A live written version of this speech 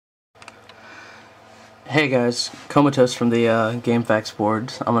Hey guys, Comatose from the GameFAQs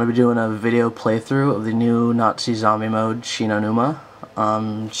board. I'm going to be doing a video playthrough of the new Nazi zombie mode, Shi No Numa.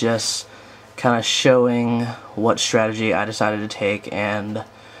 Just kind of showing what strategy I decided to take and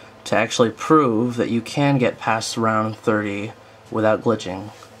to actually prove that you can get past round 30 without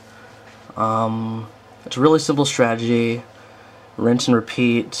glitching. It's a really simple strategy, rinse and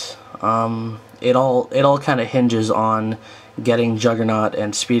repeat. It all kind of hinges on getting Juggernaut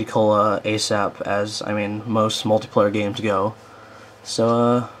and Speed Cola ASAP, as I mean most multiplayer games go.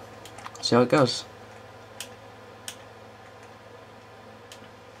 So see how it goes.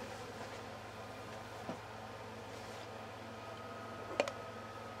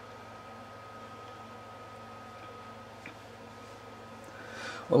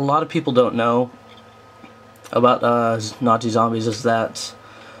 What a lot of people don't know about Nazi zombies is that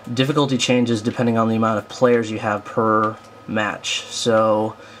difficulty changes depending on the amount of players you have per match.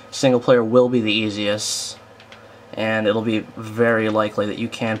 So single player will be the easiest, and it'll be very likely that you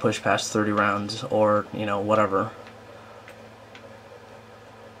can push past 30 rounds or, you know, whatever.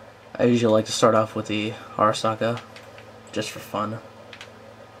 I usually like to start off with the Arasaka just for fun.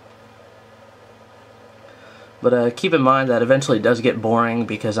 But keep in mind that eventually it does get boring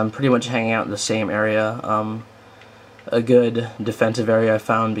because I'm pretty much hanging out in the same area. A good defensive area I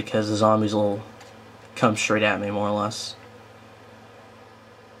found because the zombies will come straight at me more or less.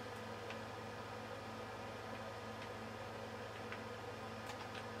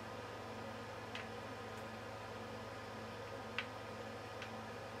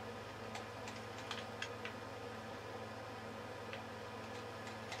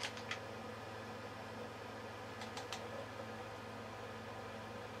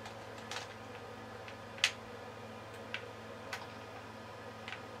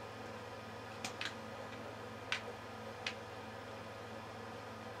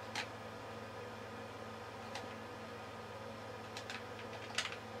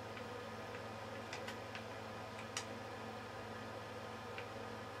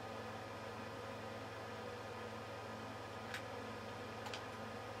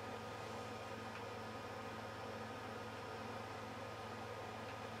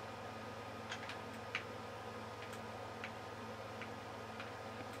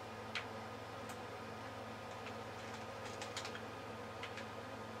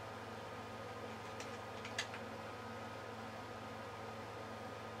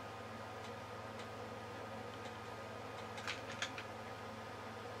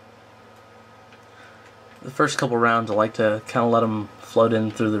 The first couple rounds I like to kind of let them float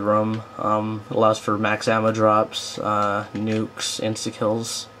in through the room. It allows for max ammo drops, nukes,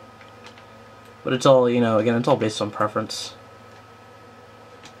 insta-kills. But it's all, you know, again, it's all based on preference.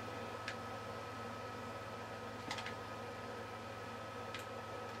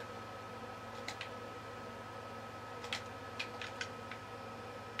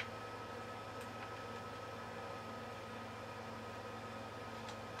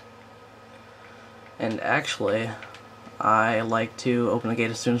 And actually, I like to open the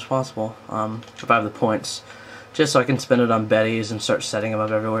gate as soon as possible, if I have the points, just so I can spend it on Betties and start setting them up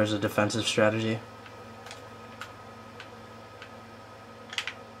everywhere as a defensive strategy.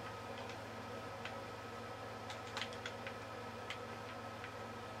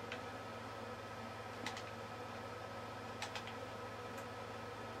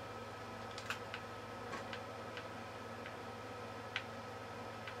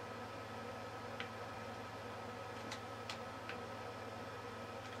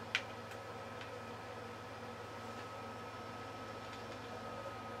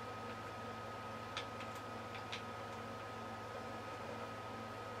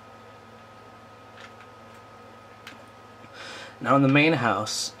 Now in the main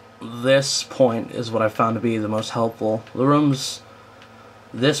house, this point is what I found to be the most helpful. The rooms,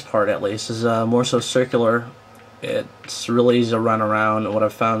 this part at least, is more so circular. It's really easy to run around. What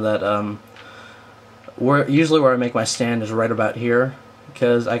I've found that usually where I make my stand is right about here,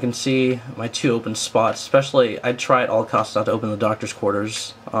 because I can see my two open spots. Especially, I try at all costs not to open the doctor's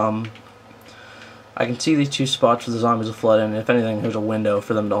quarters. I can see these two spots where the zombies will flood in. If anything, there's a window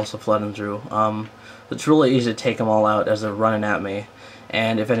for them to also flood in through. It's really easy to take them all out as they're running at me,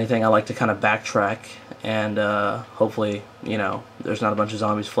 and if anything, I like to kind of backtrack and hopefully, you know, there's not a bunch of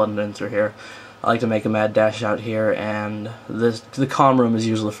zombies flooding in through here. I like to make a mad dash out here, and the comm room is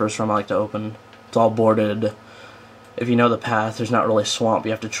usually the first room I like to open. It's all boarded. If you know the path, there's not really a swamp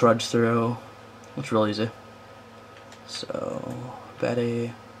you have to trudge through. It's real easy. So,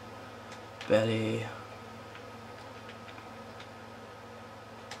 Betty.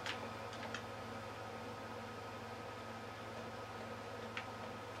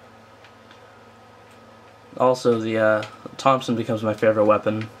 Also, the Thompson becomes my favorite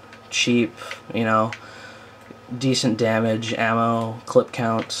weapon. Cheap, you know, decent damage, ammo, clip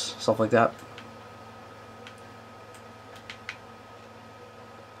counts, stuff like that.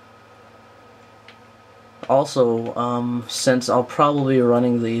 Also, since I'll probably be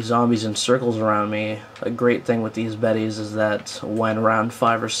running the zombies in circles around me, a great thing with these Bettys is that when round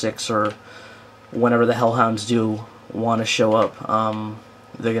 5 or 6 or whenever the Hellhounds do want to show up,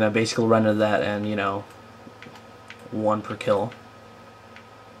 they're going to basically run into that and, you know, 1 per kill.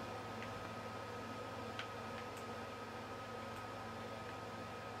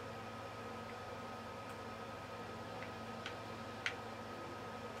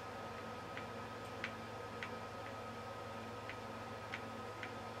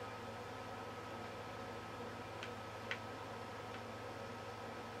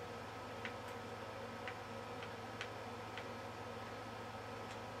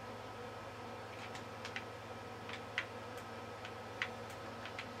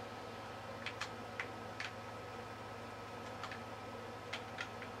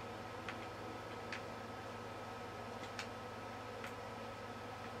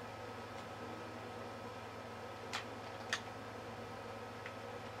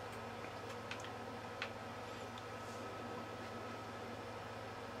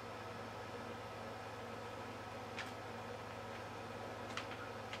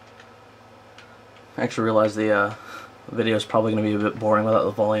 I actually realized the video is probably going to be a bit boring without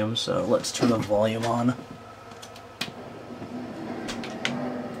the volume, so let's turn the volume on.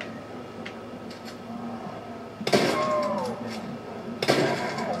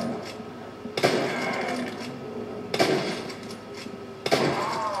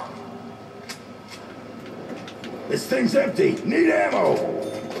 This thing's empty. Need ammo.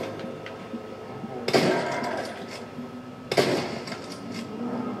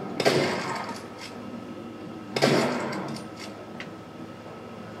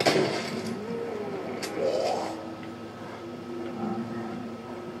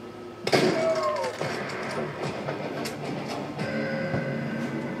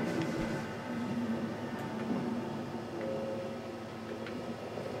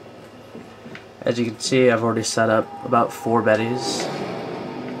 As you can see, I've already set up about 4 Bettys.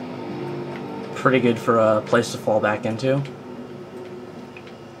 Pretty good for a place to fall back into.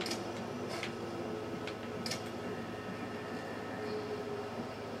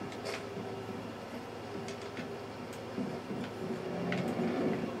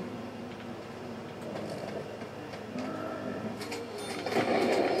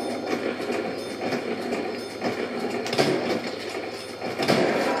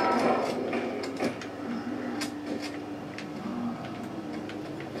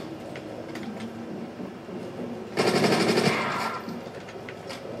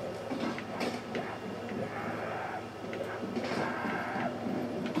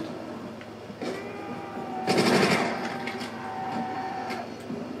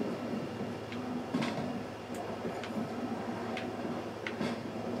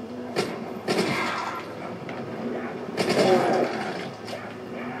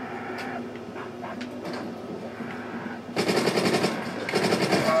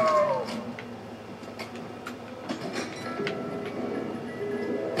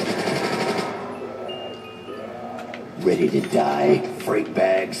 Ready to die, freak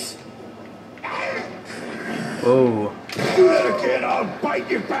bags? Whoa. Do that again, I'll bite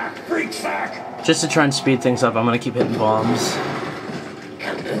your back, freak sack! Just to try and speed things up, I'm going to keep hitting bombs.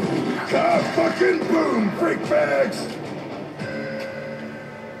 Fucking boom, freak bags!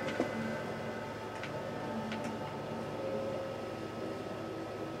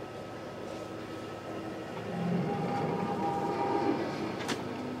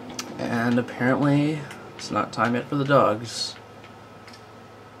 And apparently, it's not time yet for the dogs.